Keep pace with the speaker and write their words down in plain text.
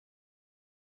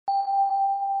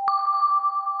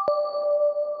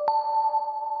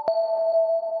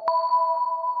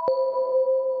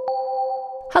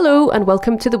Hello and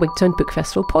welcome to the Wigtown Book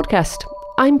Festival podcast.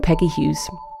 I'm Peggy Hughes.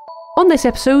 On this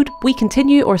episode, we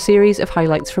continue our series of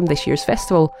highlights from this year's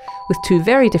festival with two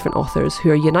very different authors who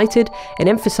are united in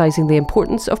emphasising the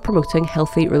importance of promoting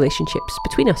healthy relationships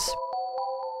between us.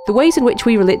 The ways in which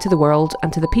we relate to the world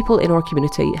and to the people in our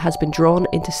community has been drawn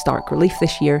into stark relief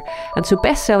this year, and so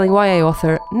best-selling YA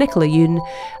author Nicola Yoon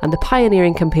and the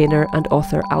pioneering campaigner and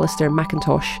author Alistair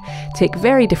McIntosh take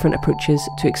very different approaches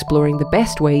to exploring the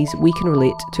best ways we can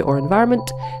relate to our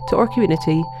environment, to our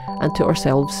community, and to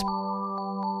ourselves.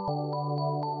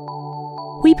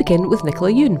 We begin with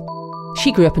Nicola Yoon.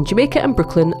 She grew up in Jamaica and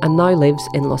Brooklyn and now lives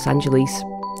in Los Angeles.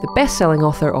 The best-selling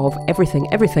author of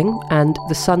Everything Everything and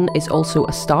The Sun is Also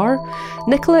a Star,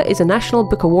 Nicola is a National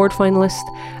Book Award finalist,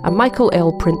 a Michael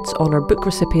L. Printz Honour Book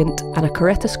recipient and a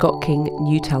Coretta Scott King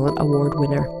New Talent Award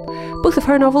winner. Both of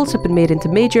her novels have been made into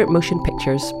major motion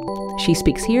pictures. She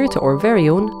speaks here to our very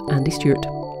own Andy Stewart.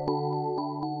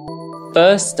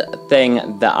 First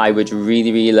thing that I would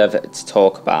really love to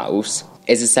talk about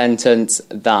is a sentence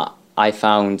that I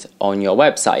found on your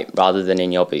website rather than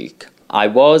in your book. I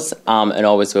was and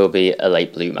always will be a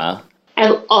late bloomer.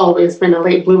 I've always been a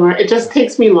late bloomer. It just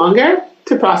takes me longer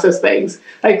to process things.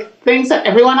 Like things that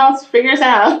everyone else figures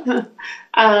out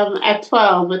at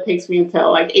 12, it takes me until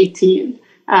like 18.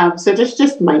 So that's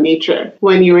just my nature.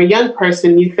 When you're a young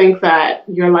person, you think that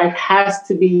your life has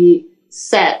to be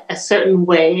set a certain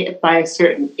way by a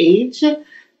certain age.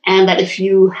 And that if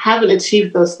you haven't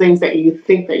achieved those things that you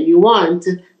think that you want,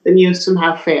 then you've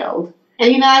somehow failed.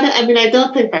 And, I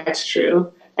don't think that's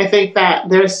true. I think that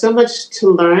there's so much to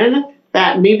learn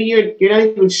that maybe you're not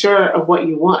even sure of what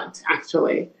you want,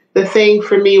 actually. The thing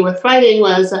for me with writing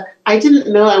was I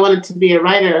didn't know I wanted to be a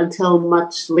writer until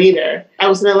much later. I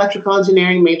was an electrical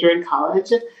engineering major in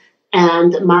college,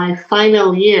 and my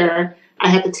final year, I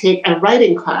had to take a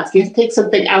writing class. You have to take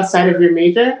something outside of your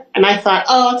major. And I thought,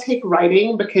 I'll take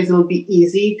writing because it'll be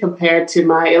easy compared to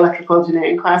my electrical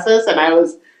engineering classes. And I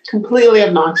was completely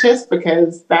obnoxious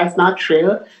because that's not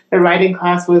true. The writing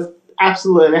class was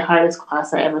absolutely the hardest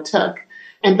class I ever took.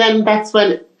 And then that's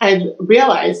when I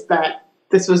realized that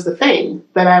this was the thing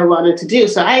that I wanted to do.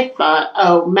 So I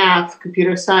thought, math,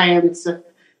 computer science,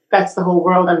 that's the whole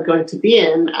world I'm going to be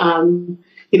in.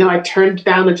 I turned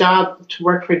down a job to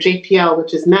work for JPL,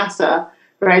 which is NASA,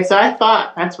 right? So I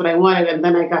thought that's what I wanted. And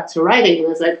then I got to writing and I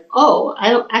was like, I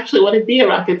don't actually want to be a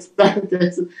rocket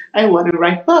scientist. I want to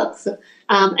write books.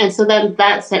 And so then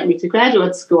that sent me to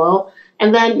graduate school.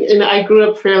 And then I grew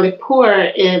up fairly poor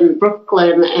in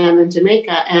Brooklyn and in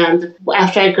Jamaica. And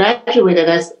after I graduated,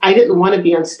 I didn't want to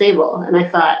be unstable. And I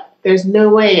thought, there's no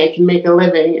way I can make a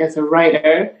living as a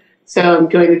writer. So I'm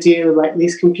going to do like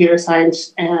these computer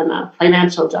science and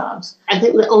financial jobs. I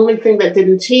think the only thing that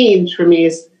didn't change for me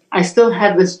is I still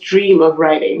have this dream of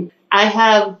writing. I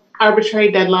have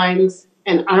arbitrary deadlines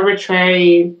and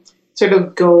arbitrary sort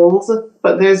of goals,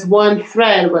 but there's one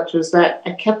thread, which was that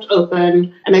I kept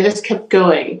open and I just kept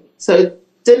going. So it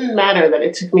didn't matter that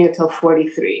it took me until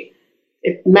 43.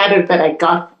 It mattered that I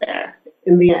got there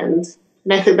in the end.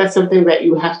 And I think that's something that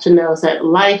you have to know is that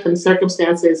life and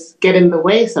circumstances get in the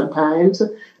way sometimes,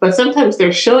 but sometimes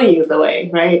they're showing you the way,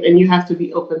 right? And you have to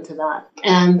be open to that.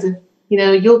 And,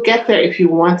 you'll get there if you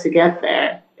want to get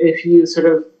there, if you sort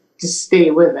of just stay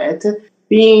with it.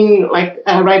 Being like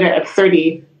a writer at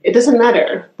 30, it doesn't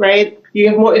matter, right? You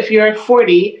have more, if you're at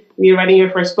 40 and you're writing your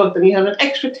first book, then you have an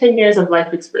extra 10 years of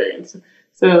life experience.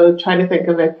 So try to think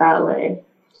of it that way.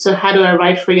 So how do I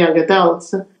write for young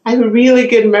adults? I have a really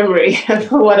good memory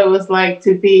of what it was like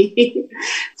to be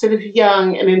sort of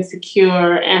young and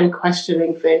insecure and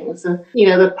questioning things.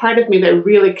 The part of me that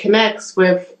really connects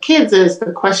with kids is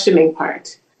the questioning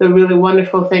part. The really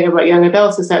wonderful thing about young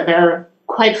adults is that they're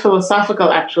quite philosophical,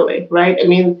 actually, right? I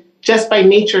mean, just by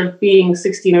nature of being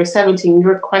 16 or 17,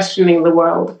 you're questioning the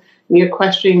world. And you're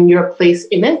questioning your place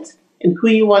in it and who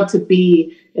you want to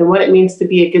be and what it means to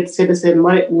be a good citizen,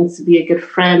 what it means to be a good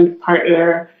friend,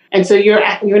 partner. And so you're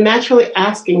naturally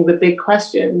asking the big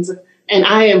questions. And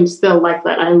I am still like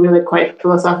that. I'm really quite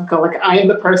philosophical. Like I am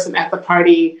the person at the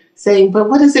party saying, but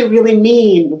what does it really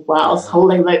mean? Whilst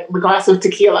holding the glass of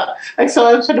tequila. So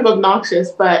I'm sort of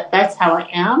obnoxious, but that's how I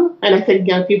am. And I think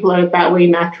young people are that way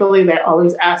naturally. They're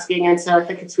always asking. And so I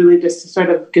think it's really just a sort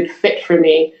of good fit for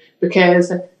me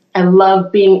because I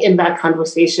love being in that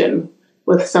conversation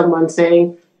with someone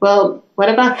saying, well, what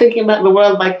about thinking about the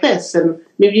world like this? And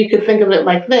maybe you could think of it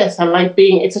like this.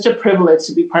 It's such a privilege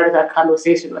to be part of that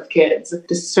conversation with kids,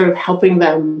 just sort of helping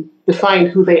them define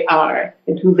who they are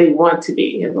and who they want to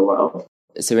be in the world.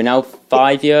 So we're now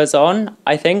 5 years on,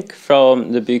 I think,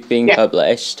 from the book being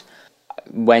published.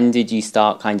 when did you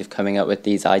start kind of coming up with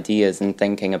these ideas and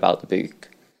thinking about the book?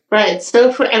 Right.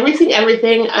 So for Everything,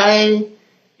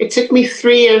 it took me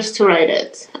 3 years to write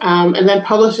it. And then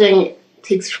publishing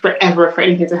takes forever for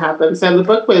anything to happen. So the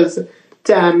book was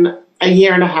done a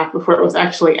year and a half before it was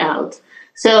actually out.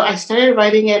 So I started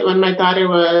writing it when my daughter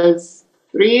was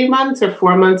 3 months or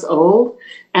 4 months old.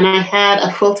 And I had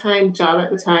a full-time job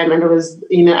at the time. And it was,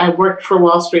 I worked for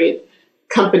Wall Street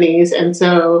companies. And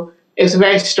so it was a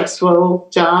very stressful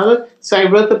job. So I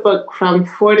wrote the book from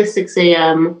 4 to 6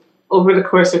 a.m. over the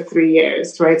course of 3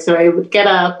 years, right? So I would get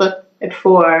up at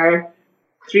 4,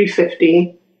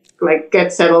 3:50,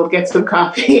 get settled, get some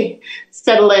coffee,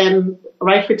 settle in,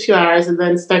 write for 2 hours, and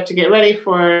then start to get ready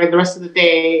for the rest of the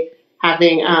day,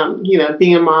 having,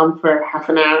 being a mom for half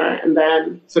an hour, and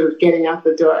then sort of getting out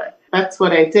the door. That's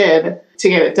what I did to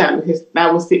get it done, because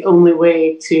that was the only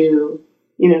way to,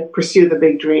 pursue the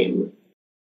big dream.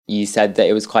 You said that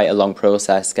it was quite a long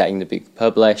process getting the book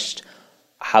published.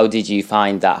 How did you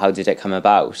find that? How did it come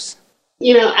about?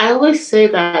 I always say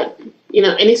that,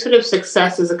 any sort of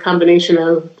success is a combination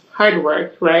of hard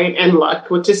work, right, and luck,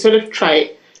 which is sort of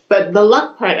trite. But the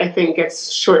luck part, I think,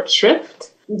 gets short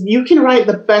shrift. You can write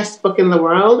the best book in the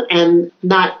world and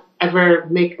not ever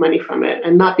make money from it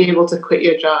and not be able to quit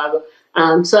your job.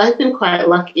 So I've been quite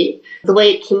lucky. The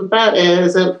way it came about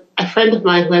is a friend of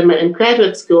mine who I met in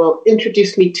graduate school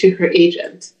introduced me to her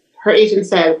agent. Her agent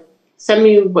said, "Send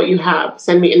me what you have.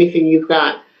 Send me anything you've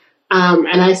got."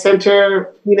 And I sent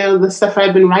her, the stuff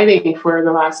I've been writing for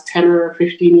the last 10 or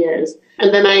 15 years.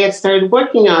 And then I had started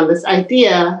working on this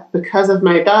idea because of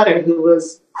my daughter, who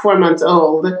was 4 months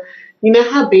old. You know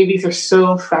how babies are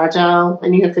so fragile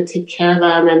and you have to take care of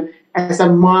them. And as a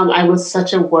mom, I was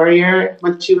such a worrier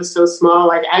when she was so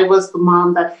small. I was the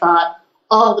mom that thought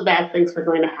all the bad things were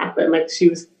going to happen. She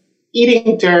was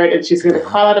eating dirt and she's going to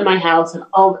crawl out of my house and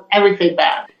everything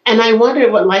bad. And I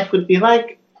wondered what life would be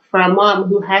like for a mom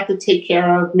who had to take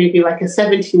care of maybe a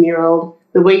 17-year-old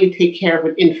the way you take care of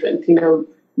an infant.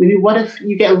 Maybe what if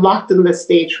you get locked in this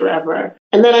stage forever?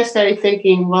 And then I started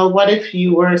thinking, well, what if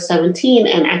you were 17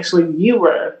 and actually you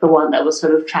were the one that was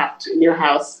sort of trapped in your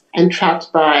house and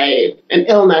trapped by an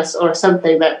illness or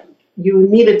something that you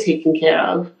needed taken care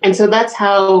of? And so that's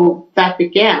how that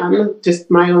began,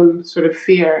 just my own sort of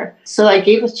fear. So I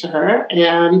gave it to her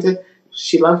and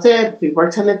she loved it. We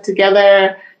worked on it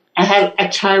together. I had a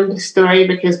charmed story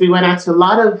because we went out to a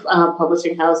lot of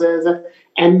publishing houses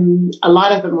and a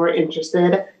lot of them were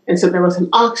interested. And so there was an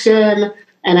auction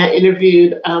and I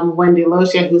interviewed Wendy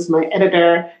Logia, who's my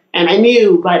editor. And I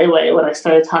knew right away when I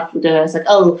started talking to her, I was like,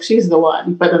 oh, she's the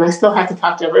one. But then I still had to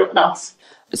talk to everyone else.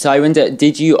 So I wonder,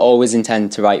 did you always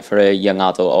intend to write for a young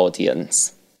adult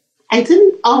audience? I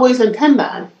didn't always intend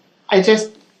that. I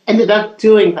just ended up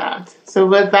doing that. So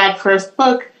with that first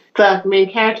book, the main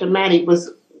character, Maddie,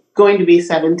 was going to be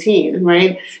 17,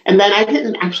 right? And then I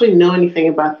didn't actually know anything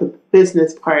about the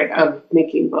business part of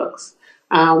making books.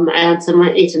 And so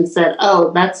my agent said,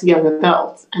 oh, that's young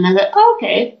adult. And I said, oh,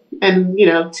 okay. And,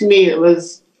 to me, it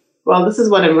was, well, this is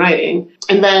what I'm writing.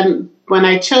 And then when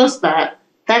I chose that,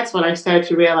 that's when I started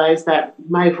to realize that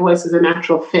my voice is a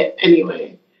natural fit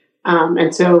anyway.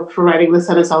 And so for writing The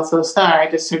Sun Is Also a Star,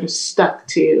 I just sort of stuck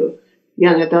to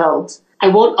young adult. I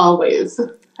won't always,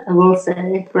 I will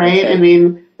say, right? I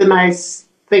mean, the nice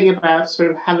thing about sort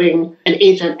of having an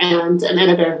agent and an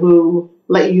editor who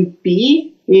let you be,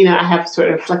 I have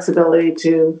sort of flexibility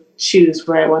to choose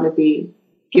where I want to be,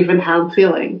 given how I'm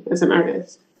feeling as an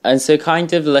artist. And so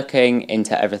kind of looking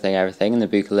into everything in the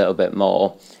book a little bit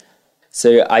more.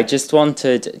 So I just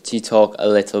wanted to talk a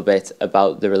little bit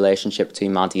about the relationship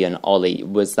between Maddie and Ollie.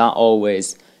 Was that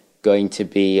always going to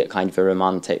be kind of a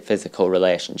romantic, physical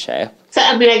relationship? So,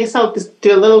 I guess I'll just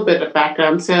do a little bit of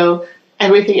background. So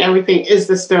Everything is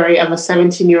the story of a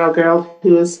 17-year-old girl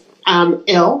who is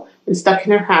ill and stuck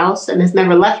in her house and has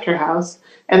never left her house.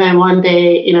 And then one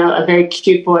day, a very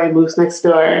cute boy moves next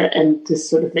door and just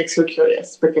sort of makes her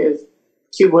curious because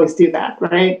cute boys do that,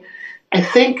 right? I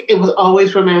think it was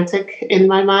always romantic in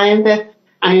my mind.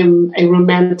 I am a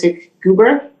romantic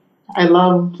goober. I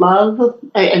love love.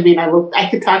 I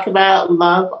could talk about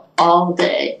love all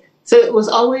day. So it was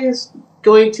always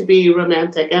going to be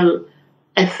romantic. And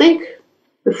I think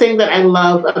the thing that I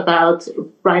love about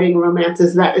writing romance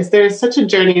is there's such a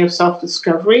journey of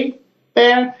self-discovery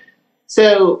there.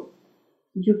 So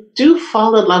you do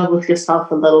fall in love with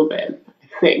yourself a little bit,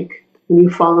 I think, when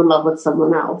you fall in love with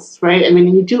someone else, right?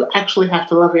 You do actually have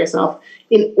to love yourself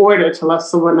in order to love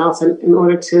someone else and in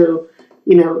order to,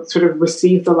 sort of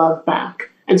receive the love back.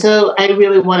 And so I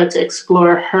really wanted to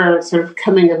explore her sort of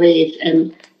coming of age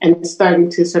and starting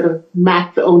to sort of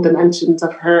map the own dimensions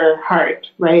of her heart,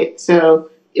 right? So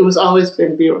it was always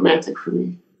going to be romantic for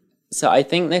me. So I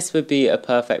think this would be a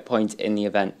perfect point in the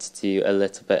event to do a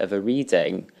little bit of a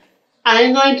reading.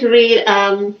 I'm going to read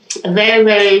a very,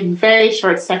 very, very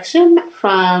short section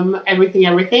from Everything,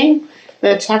 Everything.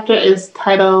 The chapter is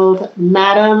titled,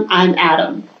 Madam, I'm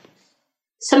Adam.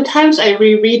 Sometimes I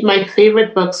reread my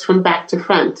favorite books from back to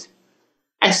front.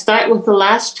 I start with the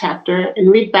last chapter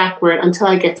and read backward until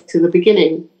I get to the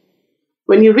beginning.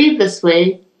 When you read this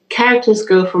way, characters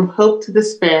go from hope to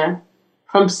despair,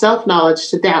 from self-knowledge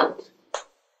to doubt.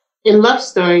 In love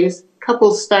stories,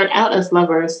 couples start out as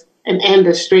lovers and end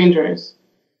as strangers.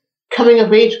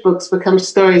 Coming-of-age books become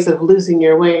stories of losing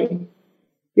your way.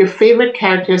 Your favorite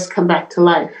characters come back to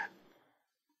life.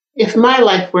 If my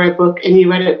life were a book and you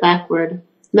read it backward,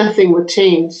 nothing would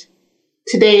change.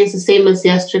 Today is the same as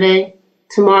yesterday.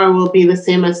 Tomorrow will be the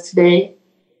same as today.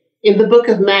 In the book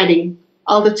of Maddie,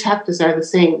 all the chapters are the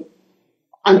same.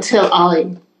 Until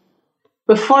Ollie.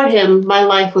 Before him, my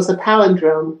life was a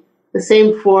palindrome, the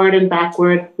same forward and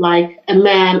backward, like a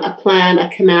man, a plan, a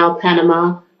canal,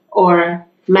 Panama, or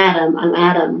Madam, I'm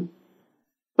Adam.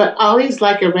 But Ollie's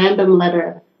like a random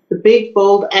letter, the big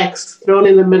bold X thrown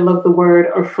in the middle of the word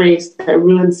or phrase that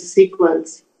ruins the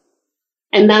sequence.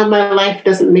 And now my life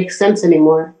doesn't make sense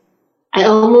anymore. I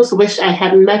almost wish I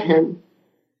hadn't met him.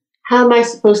 How am I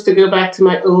supposed to go back to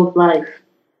my old life,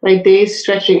 my days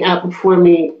stretching out before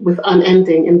me with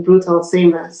unending and brutal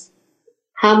sameness?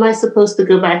 How am I supposed to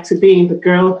go back to being the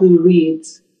girl who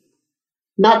reads?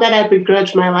 Not that I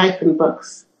begrudge my life in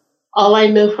books. All I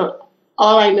know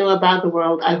about the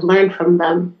world, I've learned from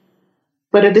them.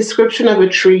 But a description of a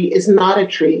tree is not a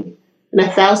tree, and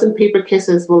 1,000 paper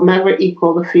kisses will never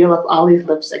equal the feel of Ollie's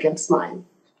lips against mine.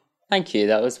 Thank you,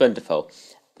 that was wonderful.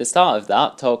 The start of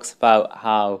that talks about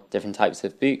how different types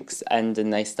of books end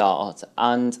and they start,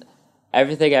 and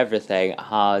Everything, Everything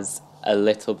has a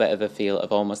little bit of a feel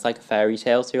of almost like a fairy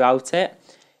tale throughout it.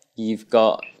 You've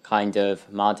got kind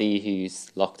of Maddie who's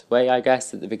locked away, I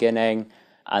guess, at the beginning,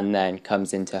 and then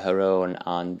comes into her own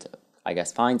and, I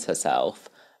guess, finds herself.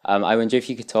 I wonder if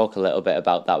you could talk a little bit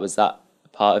about that. Was that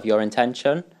part of your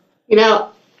intention? You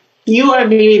know, you are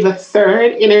maybe the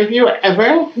third interviewer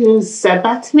ever who said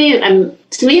that to me. And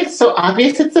to me, it's so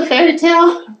obvious it's a fairy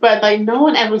tale, but like no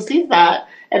one ever sees that.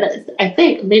 And I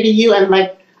think maybe you and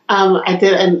I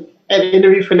did an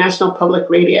interview for National Public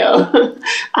Radio,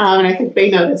 and I think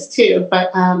they noticed too. But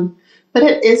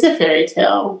it is a fairy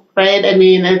tale, right? I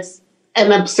mean, it's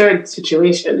an absurd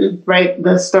situation, right?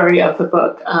 The story of the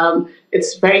book.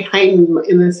 It's very heightened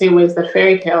in the same ways that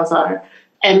fairy tales are.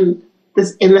 And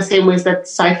this, in the same ways that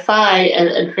sci-fi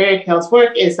and fairy tales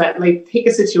work, is that they take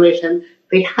a situation,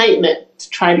 they heighten it to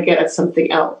try to get at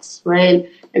something else, right?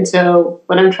 And so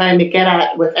what I'm trying to get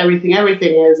at with Everything,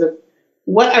 Everything is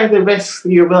what are the risks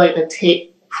you're willing to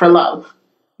take for love? I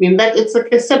mean, that it's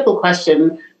like a simple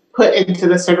question put into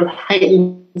this sort of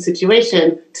heightened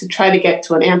situation to try to get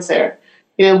to an answer.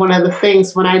 You know, one of the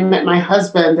things when I met my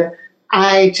husband,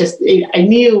 I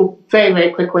knew very,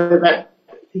 very quickly that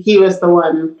he was the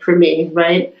one for me,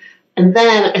 right? And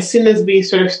then as soon as we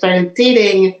sort of started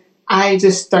dating, I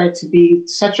just started to be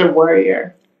such a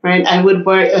worrier, right? I would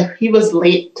worry if he was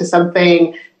late to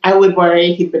something. I would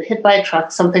worry he'd been hit by a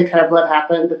truck, something terrible had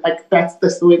happened. Like that's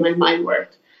just the way my mind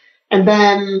worked. And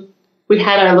then we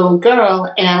had our little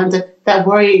girl, and that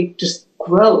worry just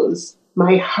grows.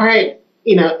 My heart,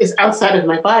 you know, is outside of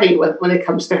my body when it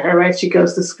comes to her, right? She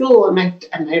goes to school, and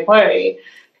I worry.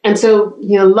 And so,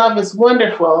 you know, love is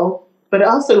wonderful, but it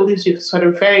also leaves you sort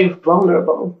of very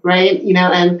vulnerable, right? You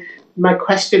know, and my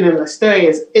question in the story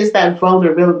is that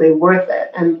vulnerability worth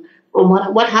it? And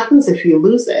what happens if you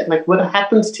lose it? Like, what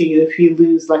happens to you if you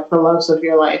lose, like, the loves of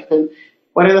your life? And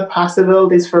what are the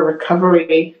possibilities for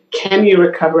recovery? Can you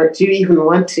recover? Do you even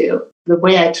want to? The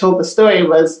way I told the story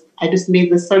was I just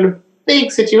made this sort of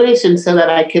big situation so that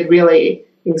I could really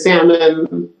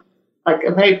examine, like,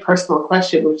 a very personal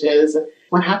question, which is,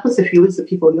 what happens if you lose the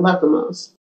people you love the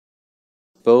most?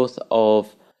 Both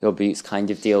of your books kind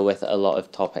of deal with a lot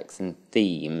of topics and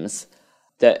themes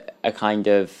that are kind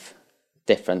of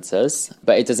differences,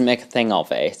 but it doesn't make a thing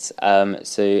of it.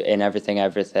 So in Everything,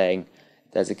 Everything,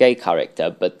 there's a gay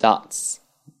character, but that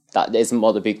isn't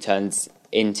what the book turns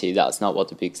into. That's not what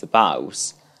the book's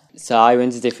about. So I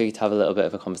wondered if we could have a little bit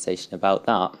of a conversation about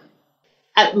that.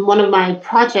 One of my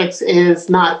projects is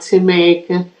not to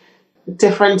make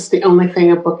difference the only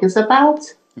thing a book is about.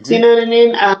 Mm-hmm. Do you know what I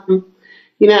mean?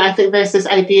 You know, I think there's this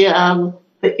idea of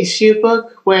the issue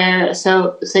book where,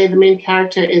 so say the main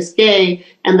character is gay,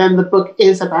 and then the book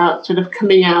is about sort of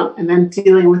coming out and then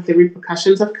dealing with the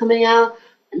repercussions of coming out.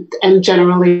 And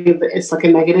generally, it's like a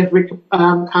negative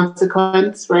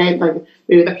consequence, right? Like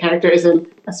maybe the character is in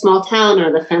a small town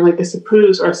or the family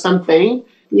disapproves or something.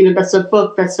 That's a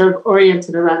book that's sort of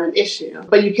oriented around an issue.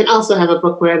 But you can also have a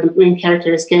book where the main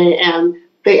character is gay and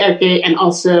they are gay and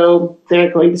also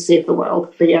they're going to save the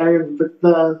world. They are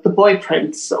the boy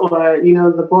prince or,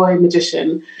 the boy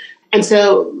magician. And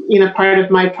so, part of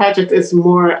my project is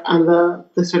more on the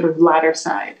sort of latter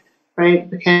side, right?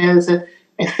 Because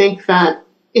I think that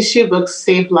issue books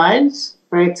save lives,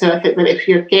 right? So I think that if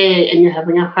you're gay and you're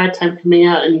having a hard time coming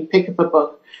out and you pick up a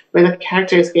book where the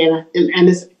character is gay and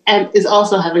is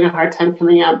also having a hard time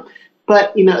coming out,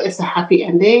 but, it's a happy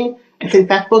ending, I think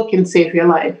that book can save your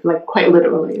life, like quite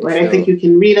literally, right? Sure. I think you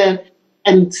can read it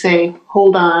and say,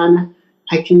 hold on,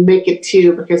 I can make it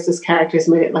too because this character's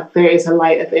made it like there is a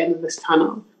light at the end of this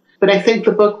tunnel. But I think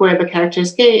the book where the character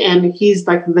is gay and he's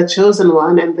like the chosen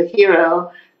one and the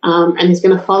hero, and he's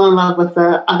going to fall in love with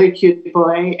the other cute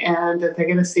boy and they're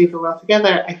going to save the world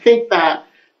together, I think that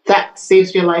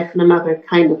saves your life in another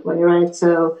kind of way, right?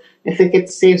 So I think it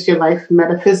saves your life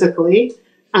metaphysically.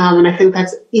 And I think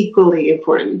that's equally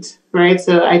important, right?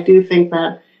 So I do think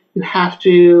that you have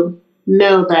to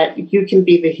know that you can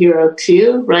be the hero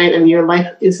too, right? And your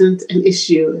life isn't an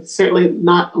issue. It's certainly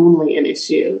not only an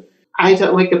issue. I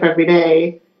don't wake up every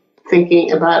day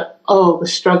thinking about, the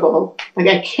struggle. Like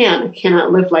I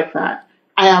cannot live like that.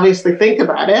 I obviously think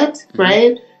about it,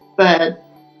 right? But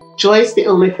joy's the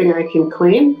only thing I can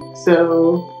claim.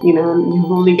 So, you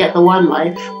only get the one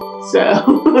life.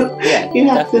 So yeah, you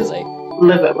have definitely. to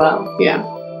live it well, yeah.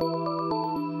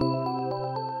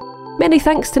 Many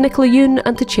thanks to Nicola Yoon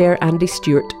and to Chair Andy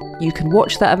Stewart. You can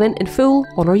watch that event in full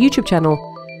on our YouTube channel.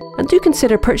 And do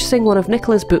consider purchasing one of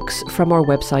Nicola's books from our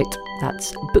website.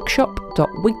 That's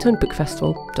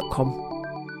bookshop.wigtownbookfestival.com.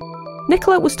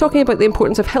 Nicola was talking about the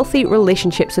importance of healthy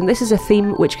relationships, and this is a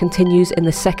theme which continues in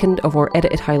the second of our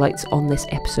edited highlights on this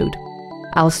episode.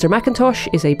 Alistair McIntosh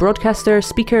is a broadcaster,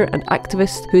 speaker and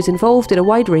activist who is involved in a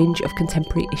wide range of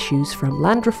contemporary issues from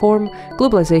land reform,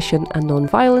 globalisation and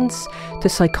non-violence to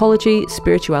psychology,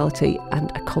 spirituality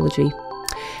and ecology.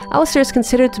 Alistair is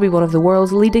considered to be one of the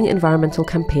world's leading environmental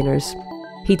campaigners.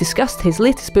 He discussed his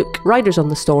latest book, Riders on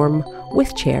the Storm,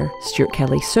 with Chair Stuart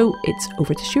Kelly. So it's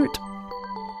over to Stuart.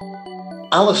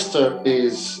 Alistair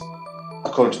is,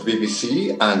 according to the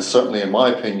BBC, and certainly in my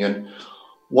opinion,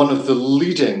 one of the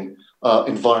leading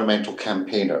environmental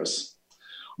campaigners.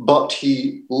 But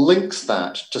he links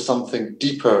that to something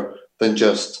deeper than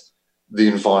just the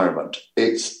environment.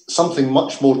 It's something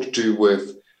much more to do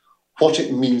with what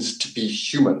it means to be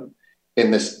human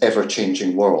in this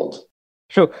ever-changing world.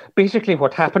 So basically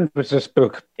what happened with this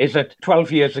book is that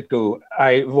 12 years ago,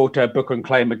 I wrote a book on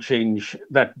climate change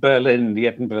that Berlin, the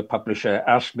Edinburgh publisher,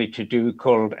 asked me to do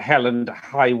called Hell and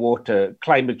High Water,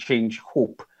 Climate Change,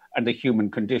 Hope and the Human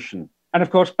Condition. And of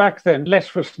course, back then,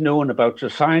 less was known about the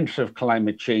science of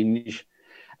climate change.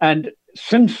 And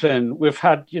since then, we've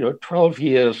had, 12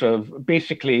 years of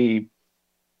basically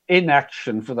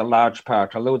inaction for the large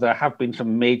part, although there have been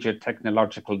some major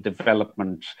technological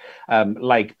developments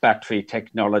like battery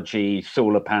technology,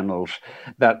 solar panels,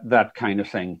 that kind of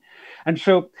thing. And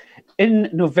so in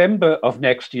November of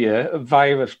next year,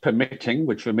 virus permitting,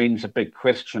 which remains a big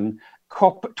question,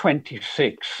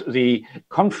 COP26, the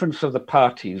Conference of the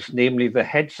Parties, namely the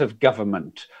heads of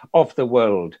government of the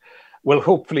world, will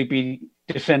hopefully be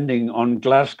descending on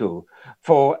Glasgow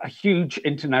for a huge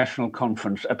international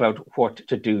conference about what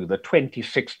to do, the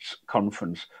 26th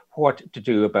conference, what to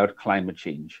do about climate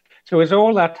change. So as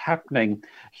all that happening,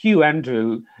 Hugh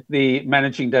Andrew, the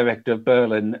managing director of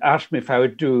Berlin, asked me if I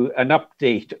would do an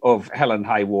update of Hell and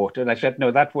High Water. And I said, no,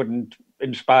 that wouldn't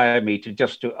inspire me to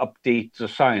update the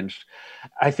science.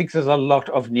 I think there's a lot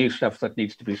of new stuff that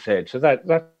needs to be said. So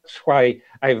that's why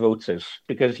I wrote this,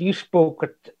 because you spoke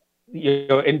at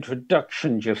your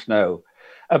introduction just now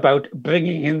about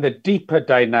bringing in the deeper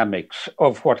dynamics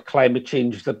of what climate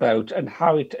change is about and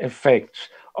how it affects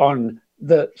on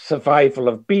the survival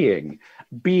of being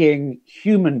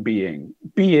human being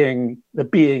the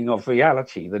being of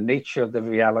reality, the nature of the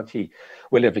reality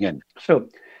we're living in. So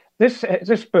this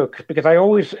book, because I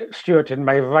always, Stuart, in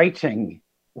my writing,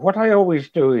 what I always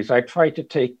do is I try to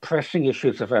take pressing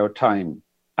issues of our time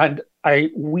and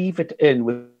I weave it in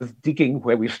with digging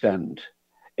where we stand,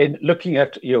 in looking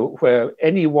at where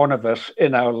any one of us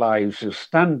in our lives is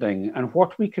standing and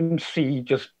what we can see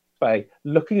just by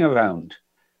looking around.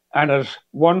 And as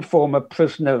one former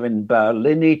prisoner in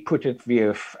Berlin put it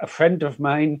via a friend of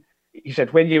mine, he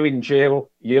said, when you're in jail,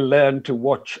 you learn to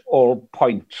watch all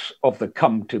points of the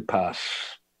come to pass.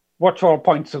 Watch all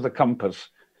points of the compass.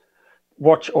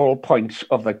 Watch all points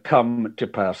of the come to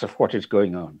pass of what is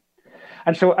going on.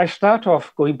 And so I start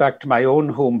off going back to my own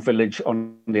home village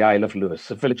on the Isle of Lewis,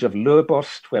 the village of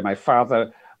Lurbost, where my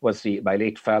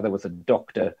late father was a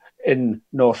doctor in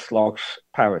North Lancs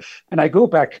parish. And I go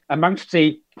back amongst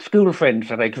the school friends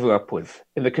that I grew up with,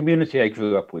 in the community I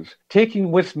grew up with,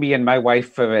 taking with me and my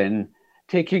wife, Veren,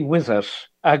 taking with us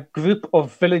a group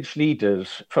of village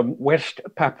leaders from West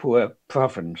Papua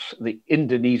province, the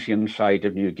Indonesian side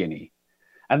of New Guinea.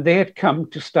 And they had come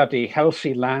to study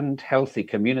healthy land, healthy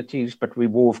communities, but we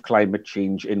wove climate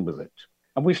change in with it.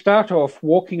 And we start off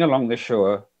walking along the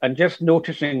shore and just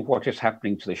noticing what is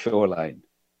happening to the shoreline.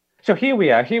 So here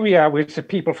we are with the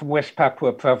people from West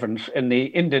Papua province in the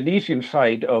Indonesian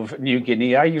side of New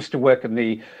Guinea. I used to work in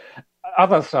the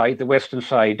other side, the western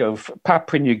side of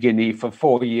Papua New Guinea for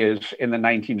 4 years in the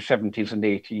 1970s and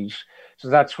 80s. So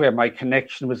that's where my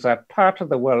connection with that part of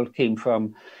the world came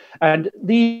from. And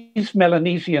these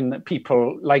Melanesian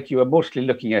people, like you are mostly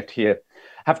looking at here,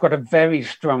 have got a very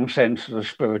strong sense of the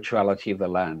spirituality of the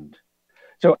land.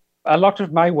 So a lot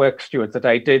of my work, Stuart, that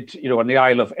I did, on the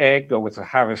Isle of Egg or with the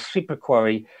Harris Super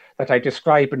Quarry that I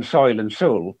describe in Soil and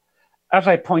Soul, as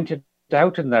I pointed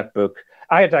out in that book,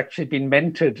 I had actually been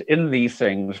mentored in these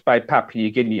things by Papua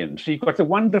New Guineans. So you've got the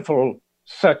wonderful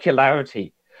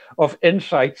circularity of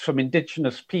insights from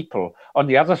indigenous people on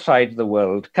the other side of the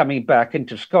world coming back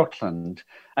into Scotland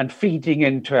and feeding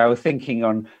into our thinking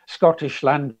on Scottish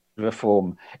land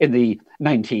reform in the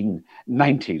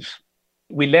 1990s.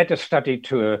 We led a study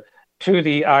tour to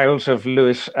the Isles of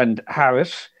Lewis and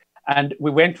Harris, and we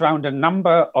went around a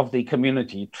number of the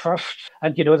community trusts.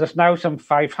 And, there's now some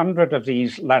 500 of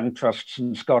these land trusts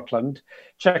in Scotland.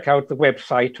 Check out the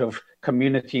website of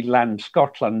Community Land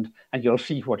Scotland, and you'll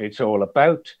see what it's all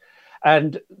about.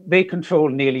 And they control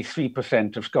nearly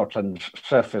 3% of Scotland's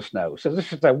surface now. So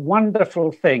this is a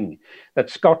wonderful thing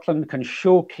that Scotland can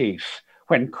showcase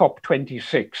when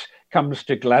COP26 comes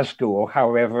to Glasgow or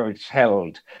however it's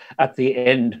held at the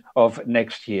end of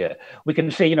next year. We can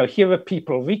say, here are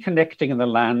people reconnecting in the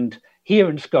land here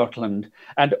in Scotland,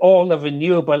 and all the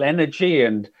renewable energy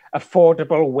and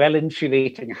affordable,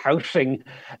 well-insulating housing,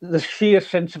 the sheer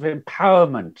sense of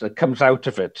empowerment that comes out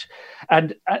of it.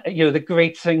 And, the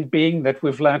great thing being that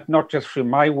we've learned not just through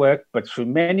my work, but through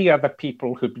many other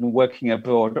people who've been working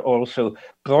abroad also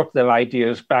brought their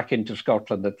ideas back into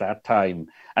Scotland at that time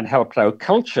and helped our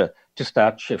culture to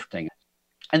start shifting.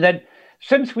 And then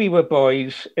since we were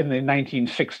boys in the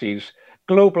 1960s,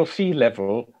 global sea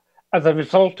level, as a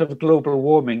result of global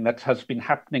warming that has been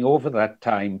happening over that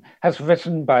time, has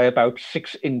risen by about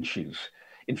 6 inches.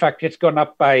 In fact, it's gone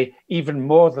up by even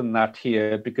more than that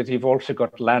here because you've also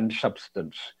got land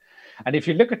subsidence. And if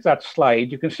you look at that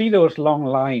slide, you can see those long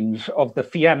lines of the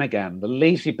Fiannagan, the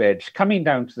lazy beds, coming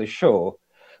down to the shore,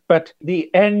 but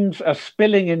the ends are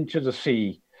spilling into the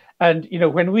sea. And,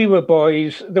 when we were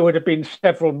boys, there would have been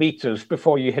several meters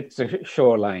before you hit the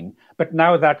shoreline. But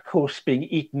now that coast's being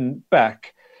eaten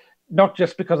back, not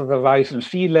just because of the rise in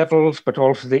sea levels, but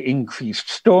also the increased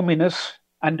storminess.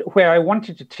 And where I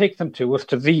wanted to take them to was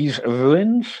to these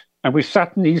ruins. And we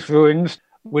sat in these ruins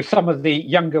with some of the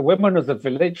younger women of the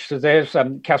village. So there's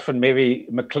Catherine Mary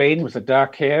McLean with the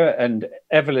dark hair and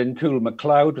Evelyn Cool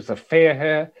MacLeod with the fair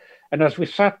hair. And as we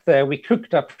sat there, we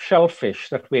cooked up shellfish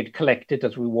that we had collected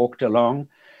as we walked along.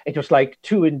 It was like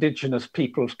two Indigenous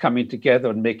peoples coming together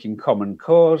and making common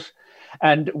cause.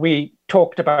 And we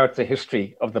talked about the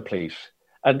history of the place.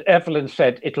 And Evelyn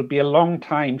said, it'll be a long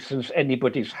time since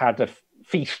anybody's had a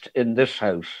feast in this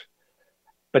house.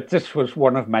 But this was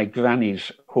one of my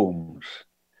granny's homes.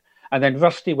 And then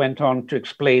Rusty went on to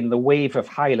explain the wave of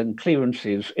Highland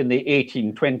clearances in the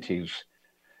 1820s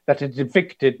that had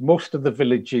evicted most of the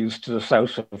villages to the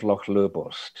south of Loch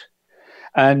Lurbost.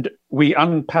 And we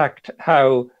unpacked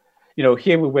how,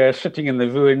 here we were sitting in the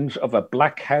ruins of a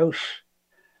black house,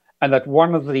 and that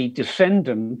one of the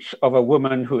descendants of a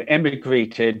woman who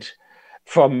emigrated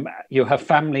from her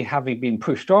family having been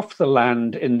pushed off the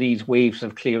land in these waves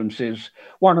of clearances,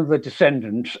 one of the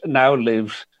descendants now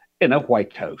lives in a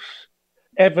White House.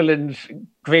 Evelyn's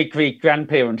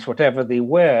great-great-grandparents, whatever they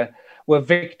were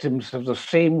victims of the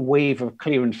same wave of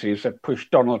clearances that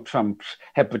pushed Donald Trump's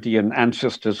Hebridean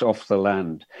ancestors off the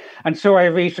land. And so I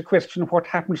raised the question, what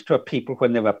happens to a people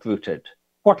when they're uprooted?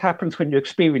 What happens when you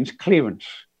experience clearance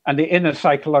and the inner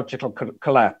psychological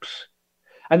collapse?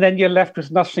 And then you're left with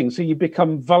nothing, so you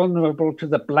become vulnerable to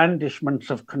the blandishments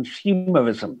of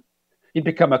consumerism. You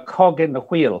become a cog in the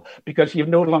wheel because you've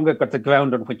no longer got the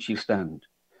ground on which you stand.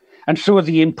 And so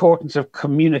the importance of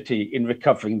community in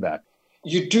recovering that.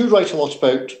 You do write a lot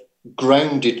about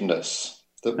groundedness,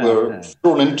 that we're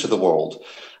thrown into the world.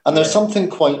 And there's something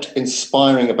quite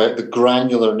inspiring about the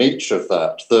granular nature of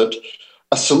that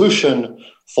a solution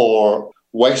for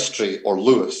Westray or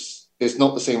Lewis is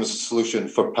not the same as a solution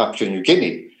for Papua New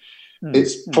Guinea.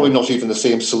 It's probably not even the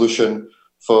same solution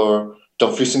for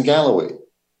Dumfries and Galloway.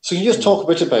 So you just talk a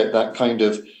bit about that kind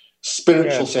of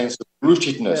spiritual sense of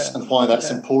rootedness and why that's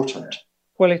important.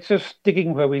 Well, it's a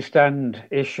sticking where we stand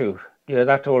issue. You know,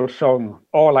 that old song,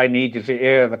 all I need is the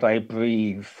air that I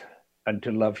breathe and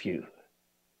to love you.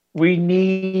 We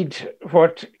need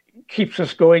what keeps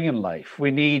us going in life.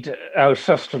 We need our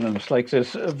sustenance, like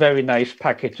this very nice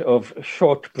packet of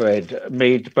shortbread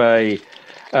made by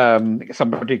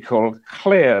somebody called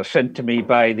Claire, sent to me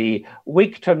by the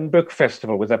Wigton Book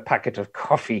Festival with a packet of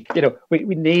coffee. You know, we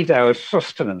need our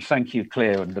sustenance. Thank you,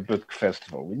 Claire, and the Book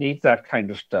Festival. We need that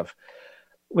kind of stuff.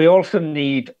 We also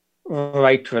need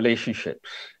right relationships.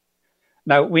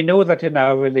 Now, we know that in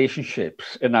our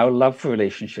relationships, in our love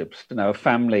relationships, in our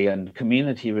family and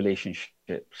community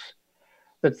relationships,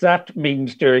 that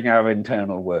means doing our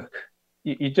internal work.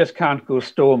 You just can't go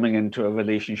storming into a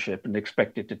relationship and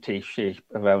expect it to take shape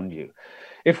around you.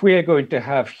 If we are going to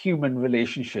have human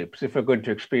relationships, if we're going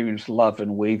to experience love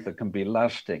in ways that can be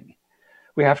lasting,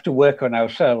 we have to work on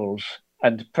ourselves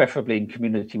and preferably in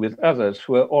community with others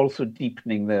who are also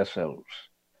deepening themselves.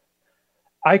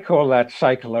 I call that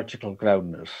psychological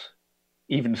groundedness,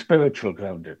 even spiritual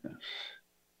groundedness,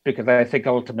 because I think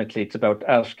ultimately it's about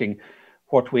asking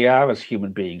what we are as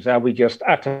human beings. Are we just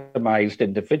atomized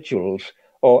individuals,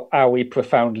 or are we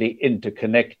profoundly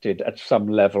interconnected at some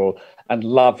level, and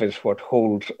love is what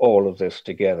holds all of this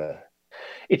together?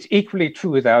 It's equally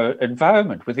true with our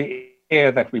environment, with the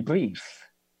air that we breathe,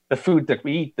 the food that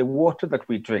we eat, the water that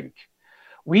we drink.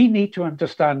 We need to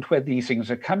understand where these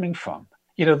things are coming from.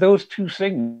 You know, those two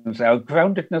things, our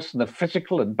groundedness in the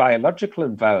physical and biological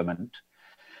environment,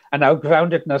 and our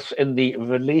groundedness in the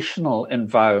relational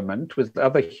environment with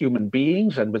other human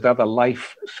beings and with other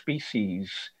life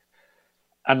species.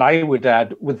 And I would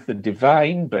add with the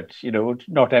divine, but, you know,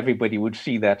 not everybody would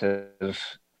see that as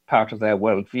part of their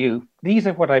worldview. These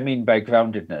are what I mean by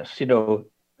groundedness. You know,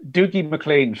 Dougie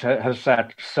MacLean has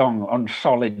that song, On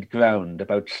Solid Ground,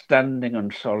 about standing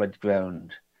on solid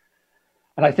ground.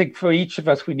 And I think for each of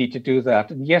us, we need to do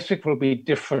that. And yes, it will be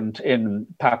different in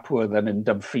Papua than in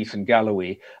Dumfries and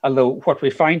Galloway, although what we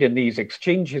find in these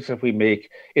exchanges that we make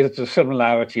is that the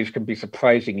similarities can be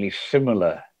surprisingly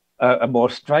similar. A more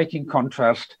striking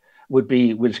contrast would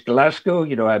be with Glasgow.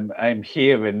 You know, I'm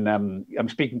here in, I'm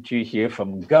speaking to you here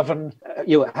from Govan.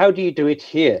 You know, how do you do it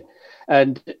here?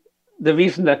 And the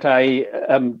reason that I,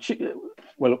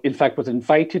 well, in fact, was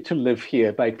invited to live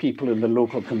here by people in the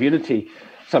local community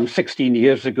some 16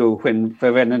 years ago when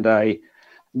Varen and I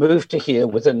moved to here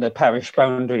within the parish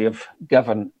boundary of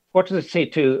Govan. What does it say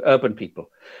to urban people?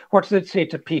 What does it say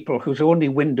to people whose only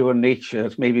window on nature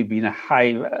has maybe been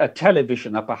a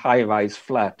television up a high-rise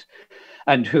flat,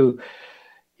 and who,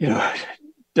 you know,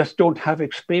 just don't have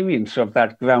experience of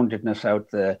that groundedness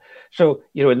out there? So,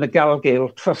 you know, in the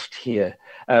Galgale Trust here,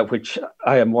 which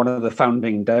I am one of the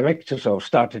founding directors of,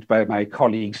 started by my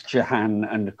colleagues Jahan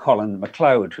and Colin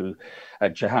MacLeod, who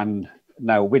Jahan,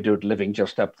 now widowed, living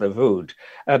just up the road.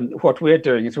 What we're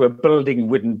doing is we're building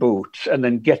wooden boats and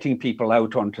then getting people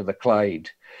out onto the Clyde,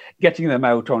 getting them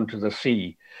out onto the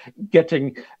sea,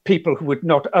 getting people who would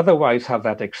not otherwise have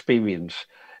that experience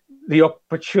the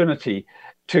opportunity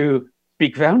to be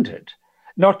grounded,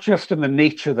 not just in the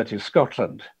nature that is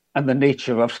Scotland and the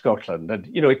nature of Scotland. And,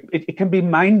 you know, it can be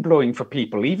mind-blowing for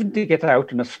people, even to get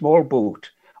out in a small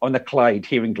boat on the Clyde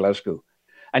here in Glasgow,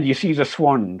 and you see the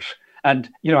swans.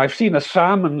 And, you know, I've seen a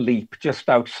salmon leap just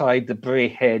outside the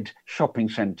Braehead shopping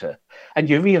centre, and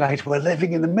you realise we're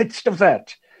living in the midst of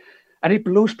that. And it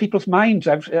blows people's minds.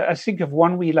 I think of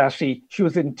one wee lassie, she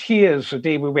was in tears the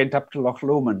day we went up to Loch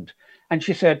Lomond. And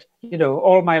she said, you know,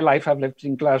 all my life I've lived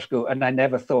in Glasgow and I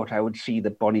never thought I would see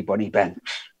the bonny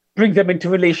banks. Bring them into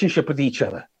relationship with each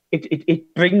other.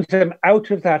 It brings them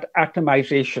out of that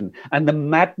atomization and the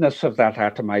madness of that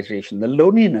atomization, the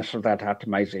loneliness of that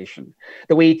atomization,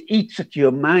 the way it eats at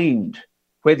your mind,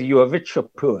 whether you are rich or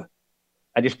poor,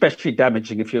 and especially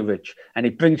damaging if you're rich, and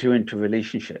it brings you into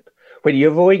relationship. When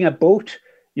you're rowing a boat,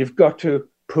 you've got to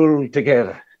pull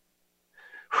together.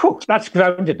 Whew, that's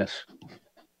groundedness.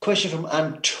 Question from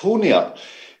Antonia.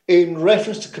 In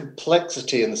reference to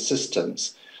complexity in the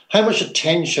systems, how much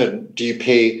attention do you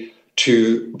pay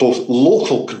to both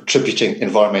local contributing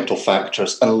environmental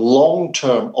factors and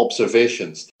long-term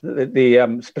observations.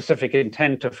 The specific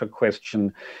intent of a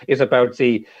question is about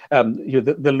the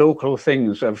local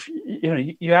things of,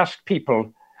 you ask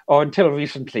people, or until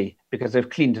recently, because they've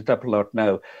cleaned it up a lot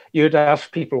now, you'd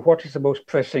ask people, what is the most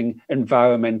pressing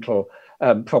environmental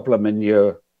problem in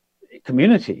your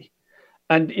community?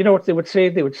 And you know what they would say?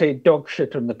 They would say dog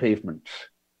shit on the pavements.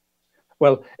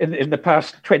 Well, in the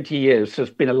past 20 years, there's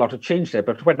been a lot of change there.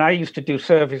 But when I used to do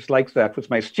surveys like that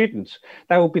with my students,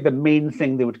 that would be the main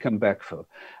thing they would come back for.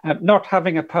 Not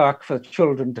having a park for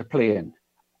children to play in,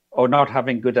 or not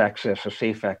having good access or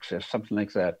safe access, something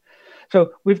like that.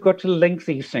 So we've got to link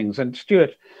these things. And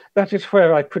Stuart, that is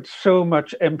where I put so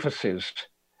much emphasis.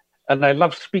 And I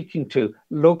love speaking to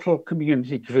local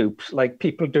community groups, like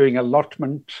people doing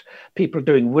allotments, people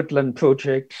doing woodland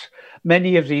projects.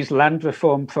 Many of these land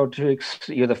reform projects,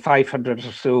 the 500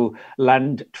 or so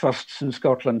land trusts in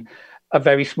Scotland, are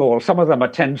very small. Some of them are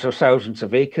tens of thousands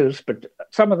of acres, but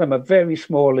some of them are very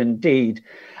small indeed.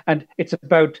 And it's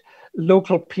about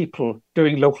local people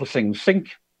doing local things.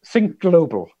 Think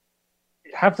global.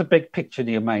 Have the big picture in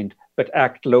your mind, but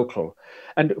act local.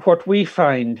 And what we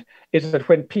find is that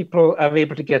when people are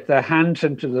able to get their hands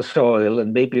into the soil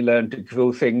and maybe learn to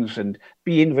grow things and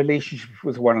be in relationship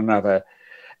with one another,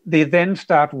 they then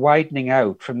start widening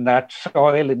out from that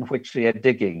soil in which they are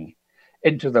digging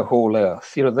into the whole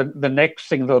earth. The next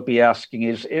thing they'll be asking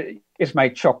is my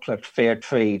chocolate fair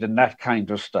trade and that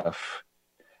kind of stuff.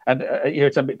 And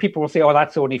people will say, oh,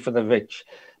 that's only for the rich.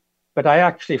 But I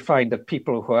actually find that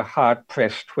people who are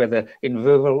hard-pressed, whether in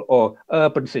rural or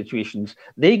urban situations,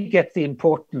 they get the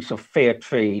importance of fair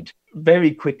trade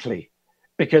very quickly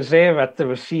because they're at the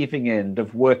receiving end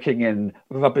of working in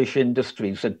rubbish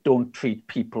industries that don't treat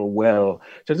people well.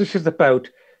 So this is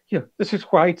this is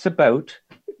why it's about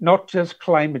not just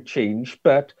climate change,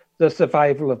 but the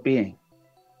survival of being.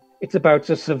 It's about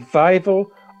the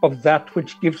survival of that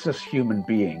which gives us human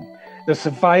being. The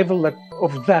survival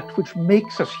of that which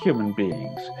makes us human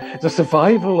beings, the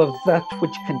survival of that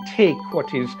which can take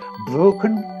what is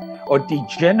broken or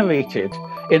degenerated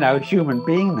in our human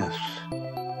beingness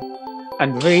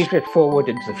and raise it forward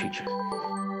into the future.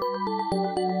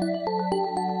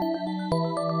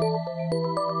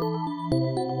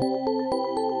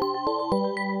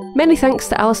 Many thanks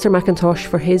to Alistair McIntosh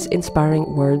for his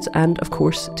inspiring words and, of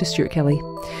course, to Stuart Kelly.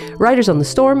 Riders on the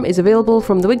Storm is available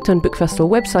from the Wigtown Book Festival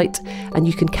website, and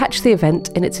you can catch the event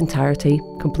in its entirety,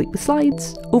 complete with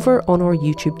slides, over on our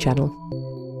YouTube channel.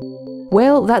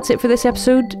 Well, that's it for this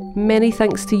episode. Many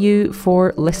thanks to you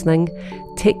for listening.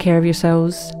 Take care of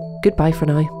yourselves. Goodbye for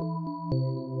now.